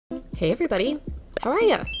Hey everybody, how are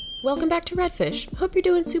ya? Welcome back to Redfish. Hope you're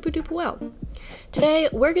doing super duper well. Today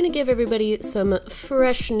we're gonna give everybody some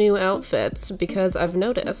fresh new outfits because I've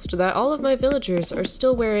noticed that all of my villagers are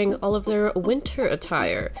still wearing all of their winter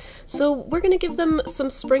attire. So we're gonna give them some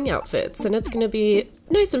spring outfits and it's gonna be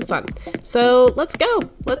nice and fun. So let's go,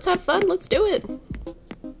 let's have fun, let's do it.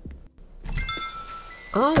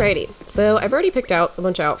 Alrighty, so I've already picked out a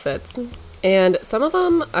bunch of outfits and some of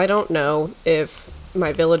them I don't know if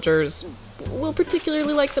my villagers will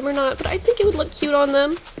particularly like them or not, but I think it would look cute on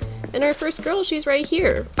them. And our first girl, she's right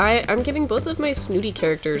here. I'm giving both of my snooty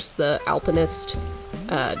characters the alpinist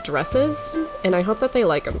dresses, and I hope that they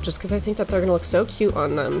like them, just because I think that they're gonna look so cute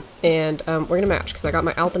on them. And we're gonna match, because I got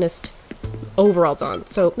my alpinist overalls on.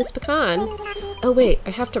 So, Miss Pecan, oh wait,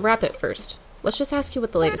 I have to wrap it first. Let's just ask you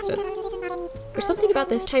what the latest is. There's something about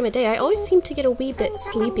this time of day, I always seem to get a wee bit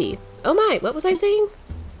sleepy. Oh my, what was I saying?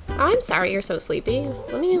 I'm sorry you're so sleepy.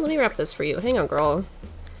 Let me wrap this for you. Hang on, girl.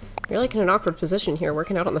 You're like in an awkward position here,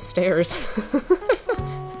 working out on the stairs.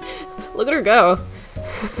 Look at her go.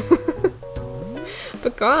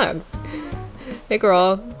 But God. Hey,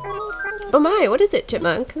 girl. Oh my, what is it,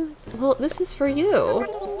 Chipmunk? Well, this is for you.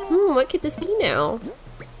 What could this be now?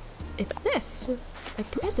 It's this. A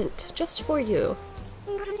present, just for you.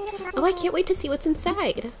 Oh, I can't wait to see what's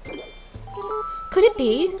inside. Could it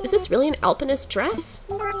be? Is this really an alpinist dress?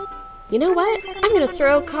 You know what? I'm gonna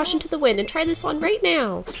throw caution to the wind and try this on right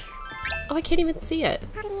now. Oh, I can't even see it.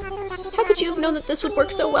 How could you have known that this would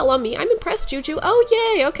work so well on me? I'm impressed, Juju.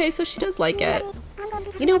 Oh, yay! Okay, so she does like it.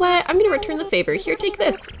 You know what? I'm gonna return the favor. Here, take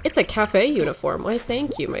this. It's a cafe uniform. Why,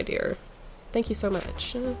 thank you, my dear. Thank you so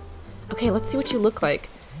much. Okay, let's see what you look like.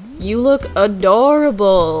 You look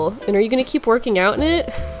adorable. And are you gonna keep working out in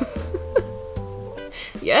it?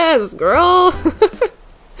 Yes, girl!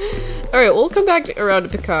 Alright, we'll come back around to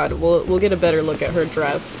Pecan. We'll get a better look at her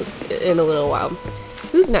dress in a little while.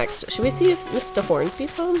 Who's next? Should we see if Mr.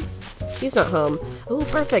 Hornsby's home? He's not home. Oh,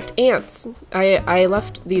 perfect! Ants! I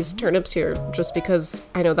left these turnips here just because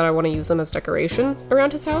I know that I want to use them as decoration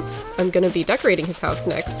around his house. I'm gonna be decorating his house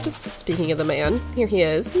next. Speaking of the man, here he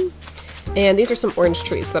is. And these are some orange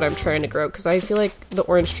trees that I'm trying to grow because I feel like the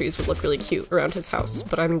orange trees would look really cute around his house,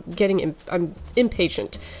 but I'm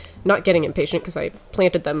impatient. Not getting impatient because I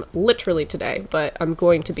planted them literally today, but I'm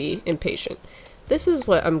going to be impatient. This is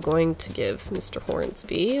what I'm going to give Mr.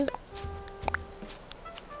 Hornsby.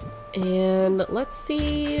 And let's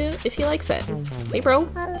see if he likes it. Hey, bro.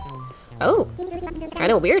 Oh,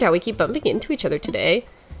 kind of weird how we keep bumping into each other today.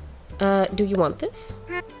 Do you want this?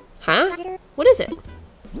 Huh? What is it?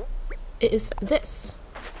 It is this.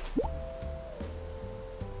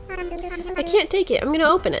 I can't take it. I'm gonna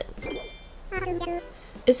open it.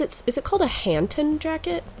 Is it called a Hanton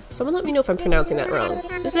jacket? Someone let me know if I'm pronouncing that wrong.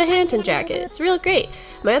 This is a Hanton jacket. It's real great.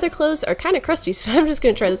 My other clothes are kind of crusty, so I'm just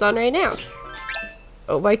gonna try this on right now.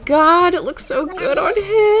 Oh my God, it looks so good on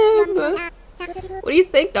him. What do you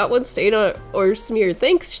think? Not one stain or smear.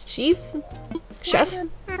 Thanks, Chief. Chef?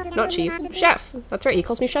 Not Chief. Chef. That's right, he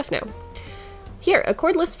calls me Chef now. Here, a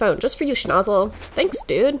cordless phone, just for you, Schnozzle. Thanks,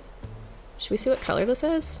 dude. Should we see what color this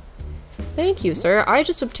is? Thank you, sir. I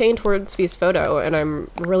just obtained Hornsby's photo, and I'm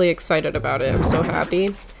really excited about it. I'm so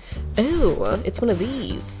happy. Oh, it's one of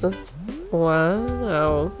these.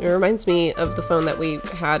 Wow. It reminds me of the phone that we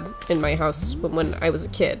had in my house when I was a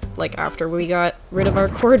kid, like after we got rid of our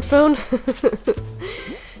cord phone.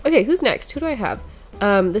 Okay, who's next? Who do I have?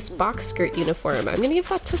 This box skirt uniform. I'm gonna give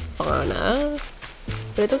that to Fauna.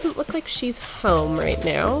 But it doesn't look like she's home right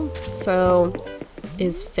now, so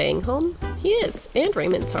is Fang home? He is, and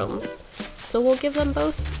Raymond's home. So we'll give them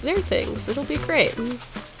both their things. It'll be great.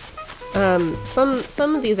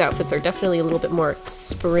 Some of these outfits are definitely a little bit more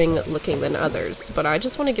spring looking than others, but I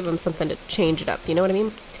just want to give them something to change it up, you know what I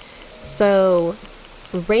mean? So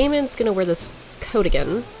Raymond's gonna wear this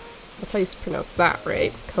coatigan. That's how you pronounce that,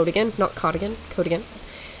 right? Coatigan, not cardigan, coatigan.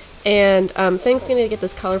 And Fang's gonna get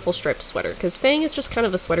this colorful striped sweater, because Fang is just kind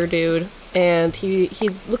of a sweater dude, and he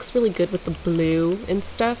looks really good with the blue and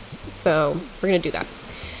stuff, so we're gonna do that.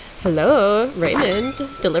 Hello, Raymond.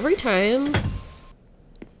 Delivery time.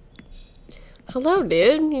 Hello,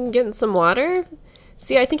 dude. You getting some water?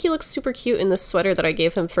 See, I think he looks super cute in this sweater that I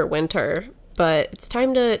gave him for winter, but it's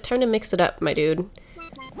time to mix it up, my dude.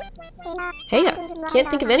 Hey, can't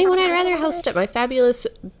think of anyone I'd rather host at my fabulous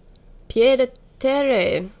pied à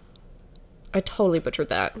terre. I totally butchered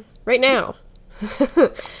that. Right now.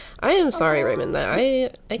 I am sorry, Raymond, that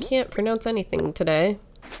I can't pronounce anything today.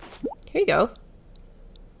 Here you go.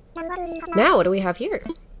 Now, what do we have here?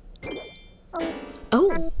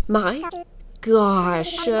 Oh, my.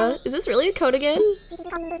 gosh. Is this really a coat again?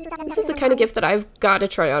 This is the kind of gift that I've got to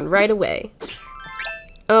try on right away.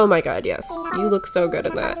 Oh my god, yes. You look so good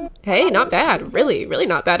in that. Hey, not bad. Really, really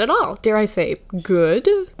not bad at all. Dare I say, good?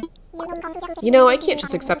 You know, I can't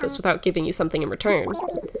just accept this without giving you something in return.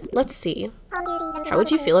 Let's see. How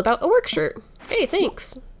would you feel about a work shirt? Hey,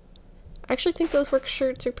 thanks. I actually think those work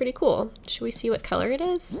shirts are pretty cool. Should we see what color it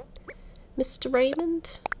is? Mr.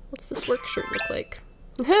 Raymond? What's this work shirt look like?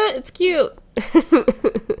 It's cute! I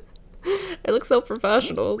look so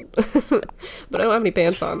professional. But I don't have any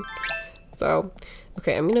pants on. So,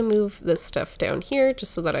 okay, I'm gonna move this stuff down here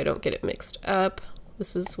just so that I don't get it mixed up.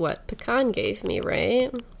 This is what Pecan gave me,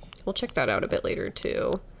 right? We'll check that out a bit later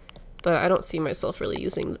too. But I don't see myself really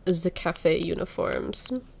using the cafe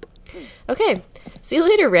uniforms. Okay, see you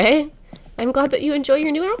later, Ray. I'm glad that you enjoy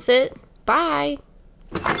your new outfit. Bye!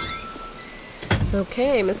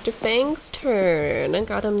 Okay, Mr. Fang's turn. I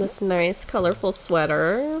got him this nice colorful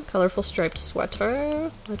sweater. Colorful striped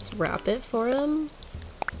sweater. Let's wrap it for him.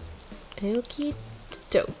 Okie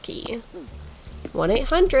dokie.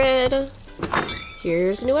 1-800.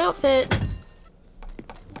 Here's a new outfit.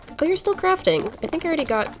 Oh, you're still crafting. I think I already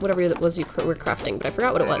got whatever it was you were crafting, but I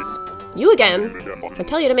forgot what it was. You again! I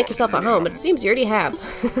tell you to make yourself at home, but it seems you already have.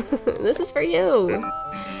 This is for you.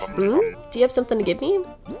 Do you have something to give me?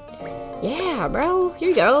 Yeah, bro. Here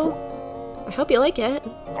you go. I hope you like it.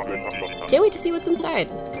 Can't wait to see what's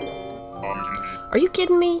inside. Are you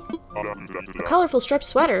kidding me? A colorful striped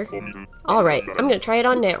sweater? Alright, I'm gonna try it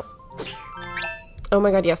on now. Oh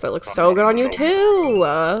my god, yes, that looks so good on you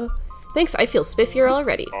too! Thanks, I feel spiffier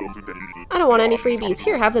already. I don't want any freebies.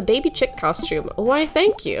 Here, have the baby chick costume. Why,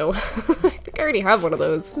 thank you. I think I already have one of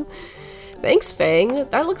those. Thanks, Fang.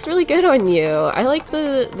 That looks really good on you. I like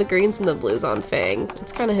the greens and the blues on Fang.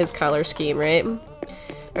 It's kind of his color scheme, right?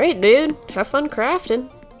 Alright, dude. Have fun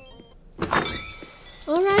crafting.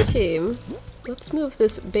 Alright, team. Let's move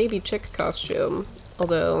this baby chick costume.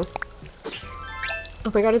 Although...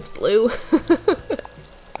 oh my god, it's blue.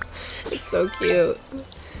 It's so cute.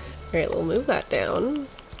 Alright, we'll move that down.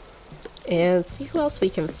 And see who else we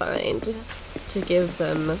can find to give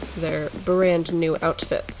them their brand new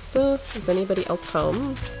outfits. Is anybody else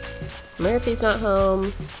home? Murphy's not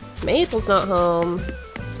home. Maple's not home.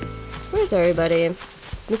 Where's everybody?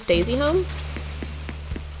 Is Miss Daisy home?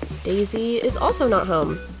 Daisy is also not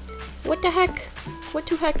home. What the heck? What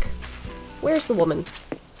the heck? Where's the woman?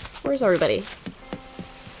 Where's everybody?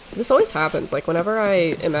 This always happens, like whenever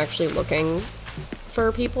I am actually looking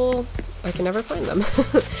for people, I can never find them.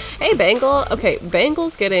 Hey, Bangle! Okay,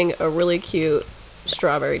 Bangle's getting a really cute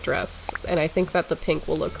strawberry dress, and I think that the pink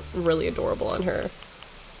will look really adorable on her.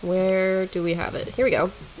 Where do we have it? Here we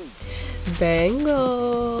go.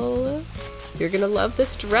 Bangle! You're gonna love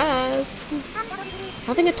this dress!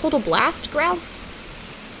 Having a total blast, Growth?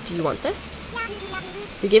 Do you want this?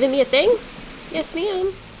 You're giving me a thing? Yes,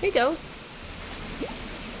 ma'am. Here you go.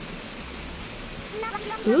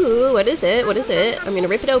 Ooh, what is it? What is it? I'm gonna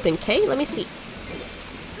rip it open, okay? Let me see.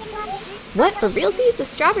 What, for realsies? A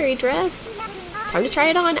strawberry dress? Time to try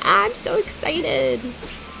it on. I'm so excited.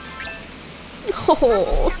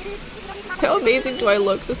 Oh, how amazing do I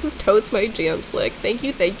look? This is totes my jam slick. Thank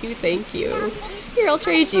you, thank you, thank you. Here, I'll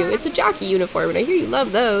trade you. It's a jockey uniform, and I hear you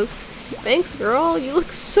love those. Thanks, girl. You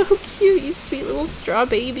look so cute, you sweet little straw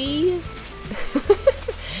baby.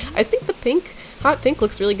 I think the pink, hot pink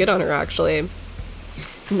looks really good on her, actually.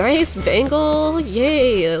 Nice Bangle!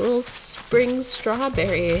 Yay! A little spring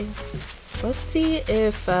strawberry. Let's see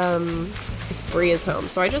if Bree is home.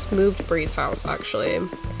 So I just moved Bree's house, actually.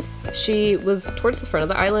 She was towards the front of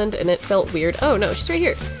the island, and it felt weird. Oh no, she's right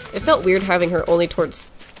here. It felt weird having her only towards...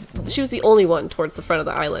 she was the only one towards the front of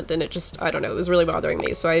the island, and it just, I don't know, it was really bothering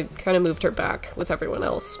me, so I kind of moved her back with everyone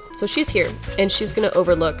else. So she's here, and she's gonna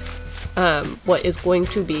overlook what is going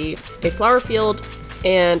to be a flower field,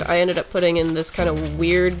 and I ended up putting in this kind of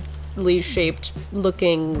weirdly shaped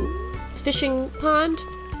looking fishing pond,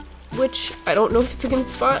 which I don't know if it's a good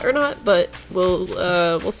spot or not, but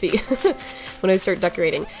we'll see when I start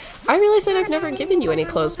decorating. I realize that I've never given you any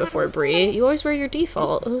clothes before, Bree. You always wear your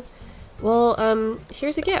default. Well,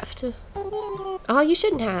 here's a gift. Oh, you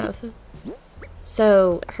shouldn't have.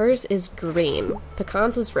 So, hers is green.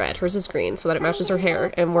 Pecan's was red, hers is green, so that it matches her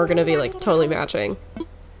hair, and we're gonna be, like, totally matching.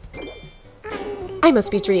 I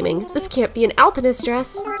must be dreaming. This can't be an alpinist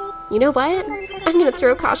dress. You know what? I'm gonna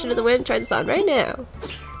throw caution to the wind and try this on right now.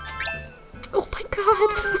 Oh my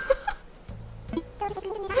god!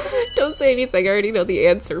 Don't say anything, I already know the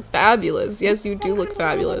answer. Fabulous. Yes, you do look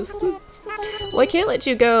fabulous. Well, I can't let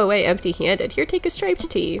you go away empty-handed. Here, take a striped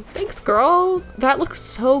tee. Thanks, girl. That looks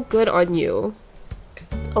so good on you.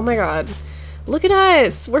 Oh my god. Look at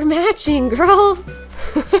us! We're matching, girl!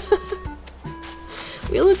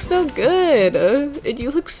 We look so good! And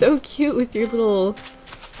you look so cute with your little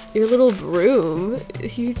broom.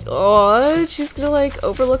 Aw, she's gonna like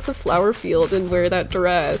overlook the flower field and wear that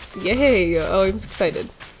dress. Yay! Oh, I'm excited.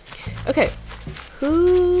 Okay,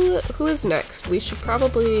 who is next? We should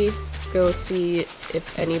probably go see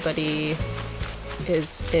if anybody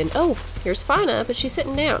is in. Oh, here's Fauna, but she's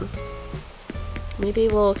sitting down. Maybe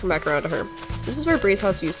we'll come back around to her. This is where Bree's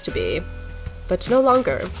house used to be, but no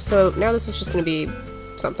longer. So now this is just gonna be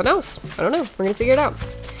something else. I don't know. We're gonna figure it out.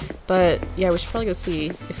 But yeah, we should probably go see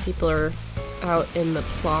if people are out in the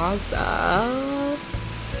plaza.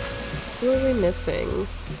 Who are we missing?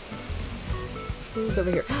 Who's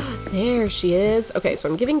over here? There she is! Okay, so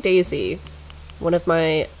I'm giving Daisy one of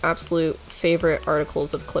my absolute favorite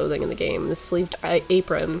articles of clothing in the game. This sleeved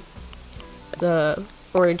apron. The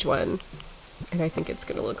orange one. And I think it's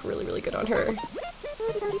gonna look really, really good on her.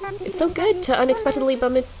 It's so good to unexpectedly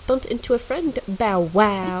bump into a friend. Bow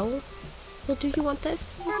wow! Well, do you want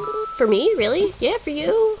this? For me? Really? Yeah, for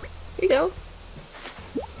you. Here you go.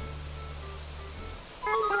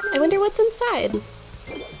 I wonder what's inside.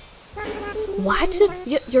 What?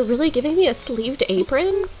 You're really giving me a sleeved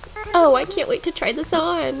apron? Oh, I can't wait to try this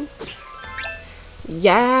on.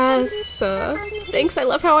 Yes! Thanks, I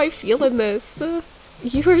love how I feel in this.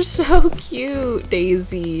 You are so cute,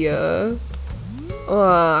 Daisy. I'm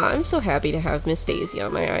so happy to have Miss Daisy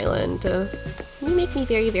on my island. You make me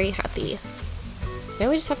very, very happy. Now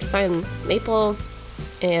we just have to find Maple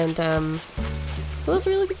and, who else are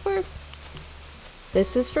we looking for?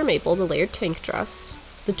 This is for Maple, the layered tank dress.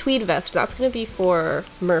 The tweed vest, that's gonna be for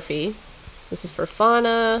Murphy. This is for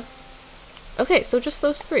Fauna. Okay, so just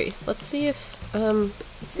those three. Let's see if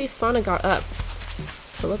Fauna got up.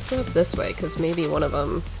 But let's go up this way, because maybe one of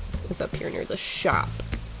them is up here near the shop.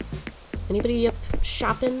 Anybody up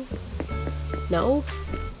shopping? No?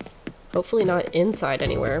 Hopefully not inside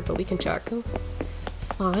anywhere, but we can check.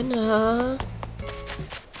 Fauna.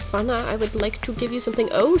 Fauna, I would like to give you something.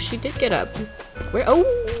 Oh, she did get up. Where? Oh!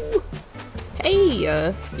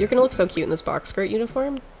 Hey! You're gonna look so cute in this box skirt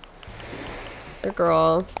uniform. Good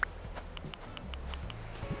girl.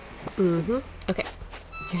 Okay.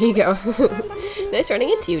 Here you go. Nice running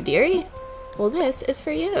into you, dearie. Well, this is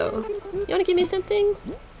for you. You wanna give me something?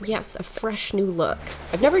 Yes, a fresh new look.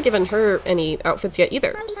 I've never given her any outfits yet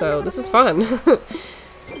either, so this is fun.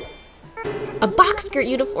 A box skirt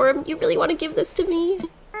uniform? You really want to give this to me?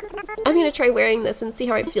 I'm gonna try wearing this and see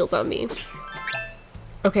how it feels on me.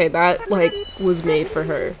 Okay, that, like, was made for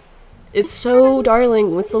her. It's so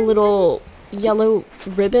darling with the little yellow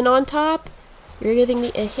ribbon on top. You're giving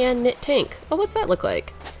me a hand-knit tank. Oh, what's that look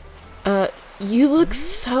like? You look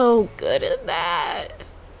so good in that.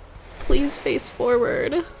 Please face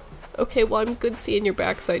forward. Okay, well, I'm good seeing your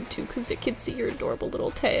backside too, because it can see your adorable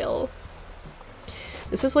little tail.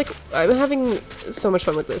 This is like, I'm having so much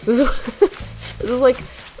fun with this. This is like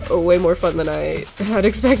way more fun than I had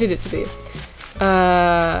expected it to be.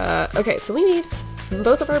 Okay, so we need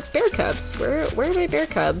both of our bear cubs. Where are my bear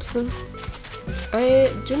cubs?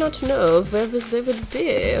 I do not know where they would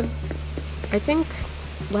be. I think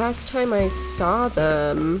last time I saw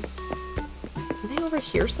them, are they over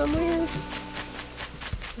here somewhere?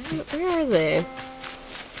 Where are they?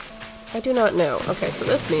 I do not know. Okay, so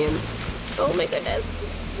this means, oh my goodness.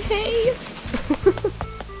 Hey!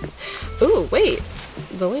 Ooh, wait.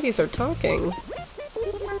 The ladies are talking.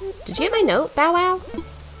 Did you get my note, Bow Wow?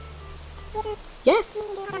 Yes.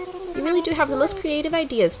 You really do have the most creative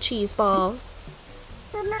ideas, Cheeseball.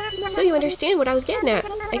 So you understand what I was getting at.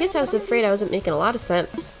 I guess I was afraid I wasn't making a lot of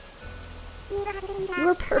sense. You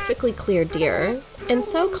were perfectly clear, dear. And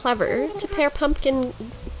so clever to pair pumpkin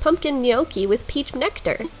gnocchi with peach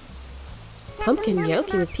nectar. Pumpkin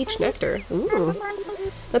gnocchi with peach nectar? Ooh.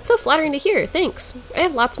 That's so flattering to hear, thanks. I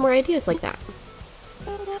have lots more ideas like that.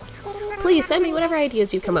 Please send me whatever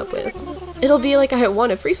ideas you come up with. It'll be like I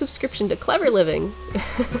won a free subscription to Clever Living.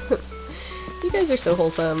 You guys are so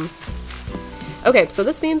wholesome. Okay, so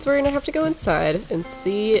this means we're gonna have to go inside and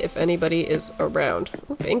see if anybody is around.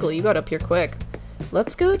 Ooh, Bangle, you got up here quick.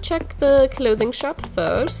 Let's go check the clothing shop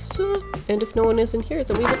first, and if no one is in here,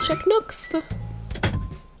 then we will check Nook's.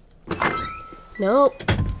 Nope.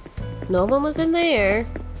 No one was in there.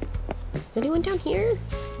 Is anyone down here?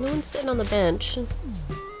 No one's sitting on the bench.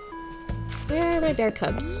 Where are my bear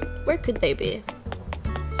cubs? Where could they be?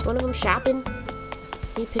 Is one of them shopping?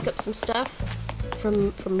 Can you pick up some stuff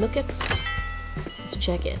from Nookits? Let's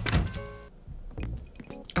check it.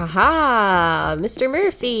 Aha! Mr.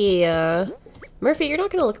 Murphy! Murphy, you're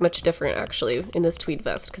not gonna look much different, actually, in this tweed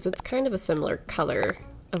vest, because it's kind of a similar color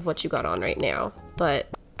of what you got on right now, but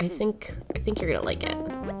I think you're gonna like it.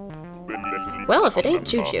 Well, if it ain't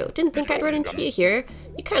Juju, didn't think I'd run into you here.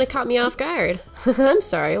 You kind of caught me off guard. I'm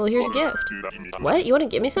sorry, well here's a gift. What, you want to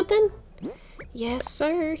give me something? Yes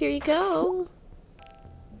sir, here you go.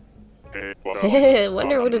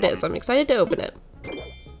 Wonder what it is, I'm excited to open it.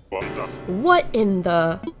 What in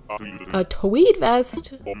the... A tweed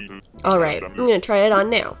vest? Alright, I'm gonna try it on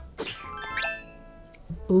now.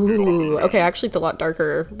 Ooh, okay, actually it's a lot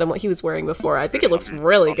darker than what he was wearing before. I think it looks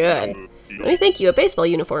really good. Let me thank you, a baseball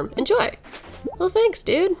uniform. Enjoy! Well, thanks,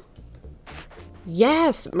 dude.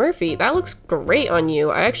 Yes, Murphy, that looks great on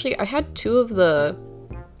you. I had 2 of the,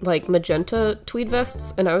 like, magenta tweed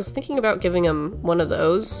vests, and I was thinking about giving him one of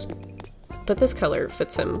those, but this color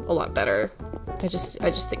fits him a lot better. I just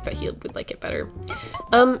think that he would like it better.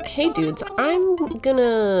 Hey dudes, I'm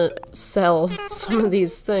gonna sell some of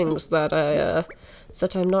these things that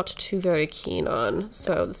I'm not too very keen on.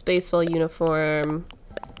 So, this baseball uniform,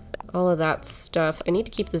 all of that stuff. I need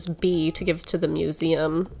to keep this bee to give to the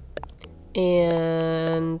museum.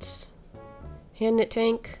 And... hand knit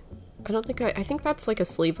tank. I think that's like a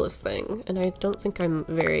sleeveless thing, and I don't think I'm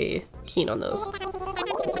very keen on those.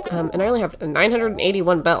 And I only have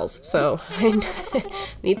 981 bells, so I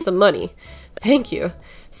need some money. Thank you.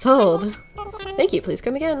 Sold. Thank you, please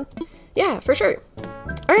come again. Yeah, for sure.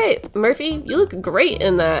 Alright, Murphy, you look great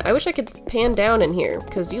in that. I wish I could pan down in here,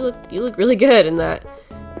 because you look really good in that.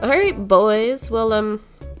 Alright, boys. Well,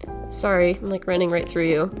 sorry, I'm like running right through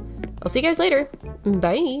you. I'll see you guys later.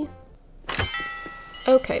 Bye.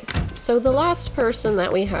 Okay, so the last person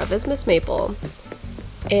that we have is Miss Maple,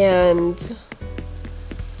 and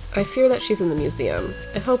I fear that she's in the museum.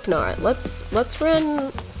 I hope not. Let's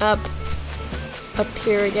run up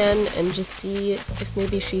here again and just see if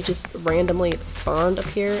maybe she just randomly spawned up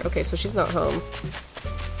here. Okay, so she's not home.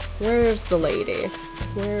 Where's the lady?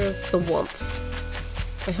 Where's the wump?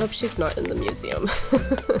 I hope she's not in the museum.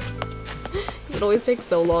 It always takes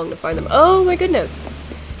so long to find them. Oh my goodness!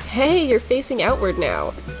 Hey, you're facing outward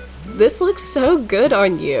now. This looks so good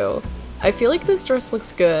on you. I feel like this dress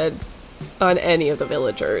looks good on any of the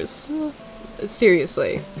villagers.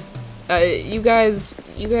 Seriously. You guys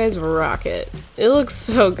rock it. It looks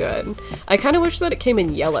so good. I kind of wish that it came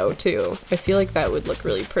in yellow too. I feel like that would look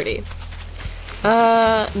really pretty.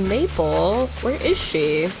 Maple, where is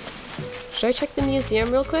she? Should I check the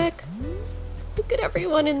museum real quick? Look at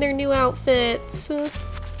everyone in their new outfits.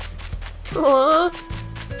 Aww.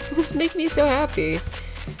 This makes me so happy.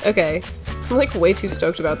 Okay, I'm like way too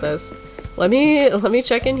stoked about this. Let me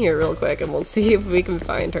check in here real quick and we'll see if we can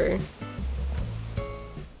find her.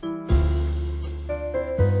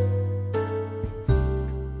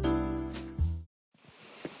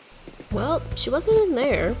 Well, she wasn't in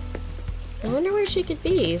there. I wonder where she could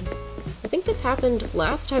be. I think this happened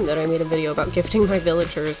last time that I made a video about gifting my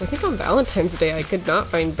villagers. I think on Valentine's Day I could not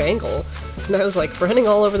find Bangle, and I was like running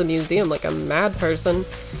all over the museum like a mad person.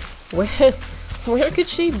 Where could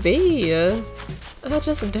she be? I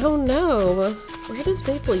just don't know. Where does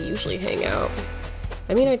Maple usually hang out?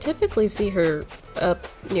 I mean, I typically see her up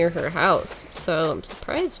near her house, so I'm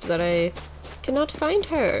surprised that I cannot find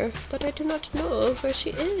her, that I do not know where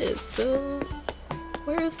she is. So,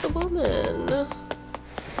 where is the woman?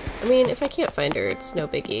 I mean, if I can't find her, it's no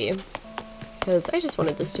biggie, because I just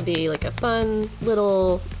wanted this to be like a fun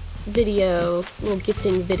little video, little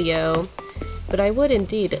gifting video. But I would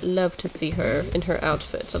indeed love to see her in her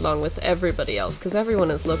outfit along with everybody else, because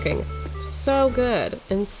everyone is looking so good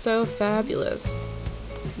and so fabulous.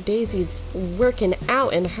 Daisy's working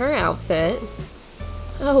out in her outfit.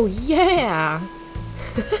 Oh yeah!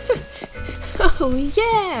 Oh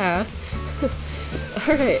yeah!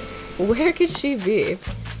 Alright, where could she be?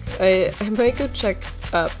 I might go check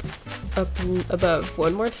up and above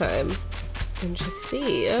one more time and just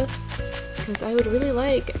see, because I would really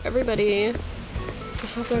like everybody to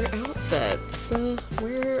have their outfits.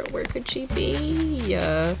 Where could she be?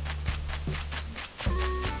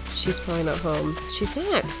 She's probably not home. She's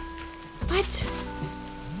not. What?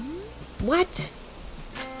 What?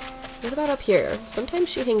 What about up here? Sometimes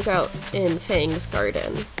she hangs out in Fang's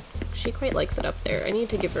garden. She quite likes it up there. I need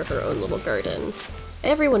to give her her own little garden.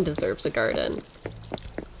 Everyone deserves a garden.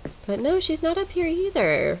 But no, she's not up here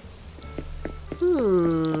either.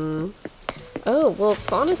 Oh, well,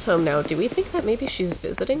 Fauna's home now. Do we think that maybe she's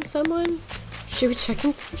visiting someone? Should we check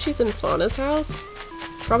and see if she's in Fauna's house?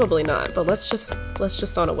 Probably not, but let's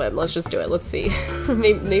just on a whim. Let's just do it. Let's see.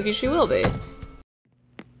 maybe she will be.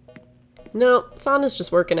 No, Fauna's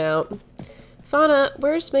just working out. Fauna,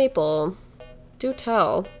 where's Maple? Do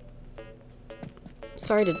tell.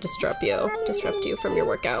 Sorry to disrupt you from your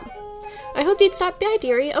workout. I hope you'd stop by,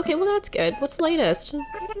 dearie. Okay, well that's good. What's the latest?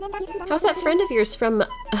 How's that friend of yours from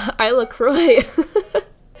Isla Croix?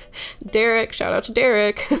 Derek, shout out to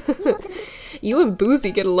Derek. You and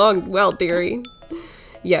Boozy get along well, dearie.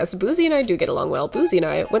 Yes, Boozy and I do get along well. Boozy and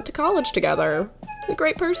I went to college together. A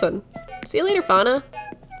great person. See you later, Fauna.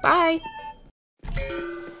 Bye.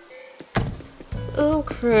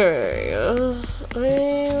 Okay, I'm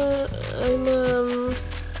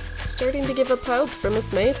starting to give up hope for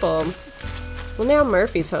Miss Maple. Well, now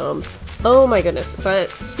Murphy's home. Oh my goodness, but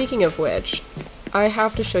speaking of which, I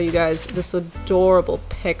have to show you guys this adorable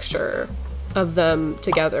picture of them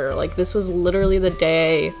together. Like, this was literally the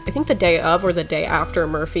day, I think the day of or the day after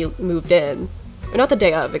Murphy moved in. Or not the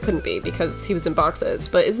day of, it couldn't be because he was in boxes,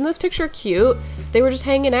 but isn't this picture cute? They were just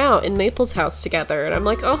hanging out in Maple's house together, and I'm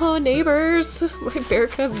like, oh, neighbors! My bear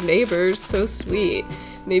cub neighbors, so sweet.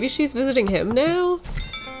 Maybe she's visiting him now?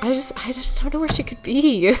 I just don't know where she could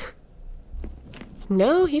be.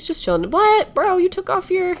 No, he's just chilling. What? Bro, you took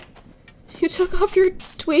off your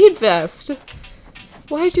tweed vest.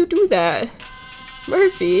 Why'd you do that?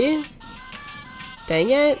 Murphy? Dang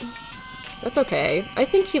it. That's okay. I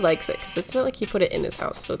think he likes it, because it's not like he put it in his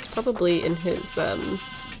house, so it's probably in his, I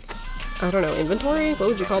don't know, inventory? What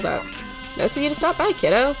would you call that? Nice of you to stop by,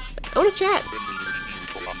 kiddo. I want to chat.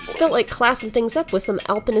 Felt like classing things up with some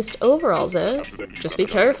alpinist overalls, eh? Just be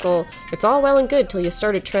careful. It's all well and good till you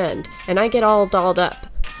start a trend, and I get all dolled up.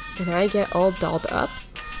 And I get all dolled up?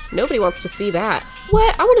 Nobody wants to see that.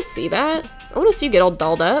 What? I want to see that. I want to see you get all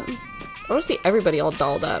dolled up. I want to see everybody all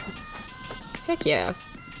dolled up. Heck yeah.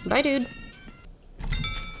 Bye, dude.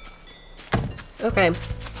 Okay,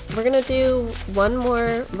 we're gonna do one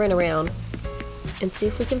more run around and see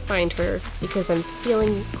if we can find her, because I'm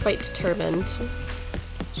feeling quite determined.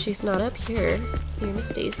 She's not up here near Miss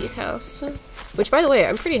Daisy's house. Which, by the way,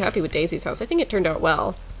 I'm pretty happy with Daisy's house. I think it turned out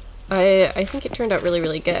well. I think it turned out really,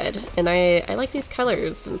 really good, and I like these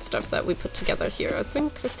colors and stuff that we put together here. I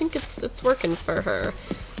think it's working for her.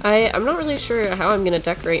 I'm not really sure how I'm gonna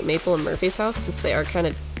decorate Maple and Murphy's house, since they are kind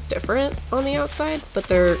of different on the outside, but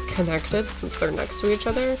they're connected since they're next to each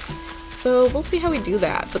other. So we'll see how we do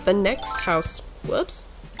that. But the next house, whoops,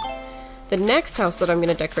 the next house that I'm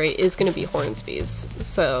gonna decorate is gonna be Hornsby's.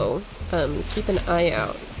 So keep an eye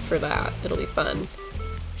out for that. It'll be fun.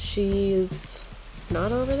 She's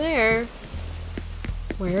not over there.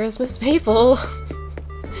 Where is Miss Maple?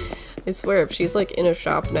 I swear, if she's like in a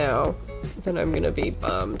shop now, then I'm gonna be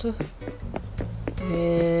bummed.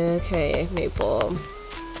 Okay, Maple.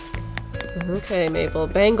 Okay, Maple.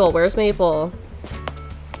 Bangle, where's Maple?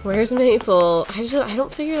 Where's Maple? I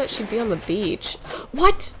don't figure that she'd be on the beach.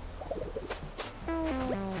 What?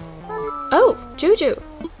 Oh, Juju.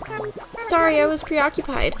 Sorry, I was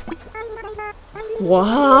preoccupied.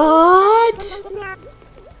 What?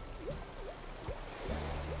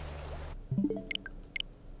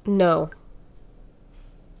 No.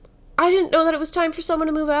 I didn't know that it was time for someone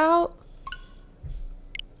to move out.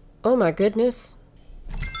 Oh my goodness.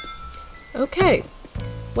 Okay.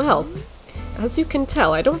 Well, as you can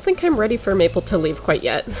tell, I don't think I'm ready for Maple to leave quite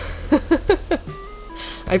yet.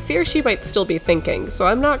 I fear she might still be thinking, so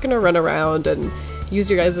I'm not gonna run around and use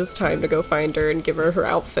your guys' time to go find her and give her her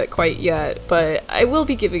outfit quite yet, but I will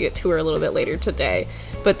be giving it to her a little bit later today.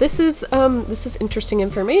 But this is interesting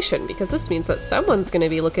information, because this means that someone's gonna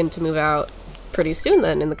be looking to move out pretty soon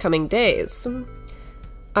then, in the coming days.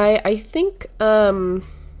 I think, I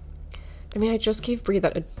mean, I just gave Bree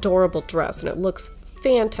that adorable dress, and it looks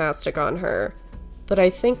fantastic on her. But I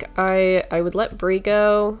think I would let Bree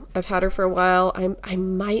go. I've had her for a while. I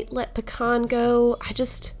might let Pecan go. I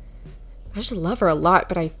just love her a lot,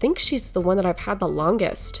 but I think she's the one that I've had the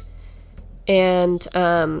longest. And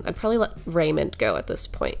I'd probably let Raymond go at this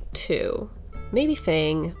point too. Maybe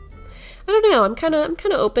Fang. I don't know. I'm kind of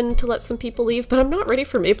open to let some people leave, but I'm not ready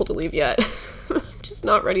for Maple to leave yet. I'm just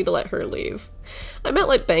not ready to let her leave. I might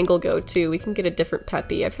let Bangle go too. We can get a different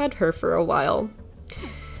Peppy. I've had her for a while.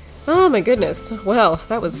 Oh my goodness. Well,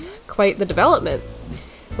 that was quite the development.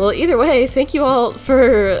 Well, either way, thank you all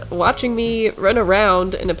for watching me run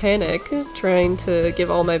around in a panic, trying to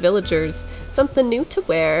give all my villagers something new to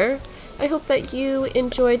wear. I hope that you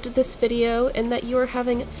enjoyed this video and that you are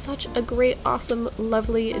having such a great, awesome,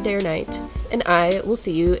 lovely day or night. And I will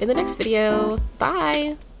see you in the next video.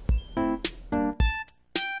 Bye!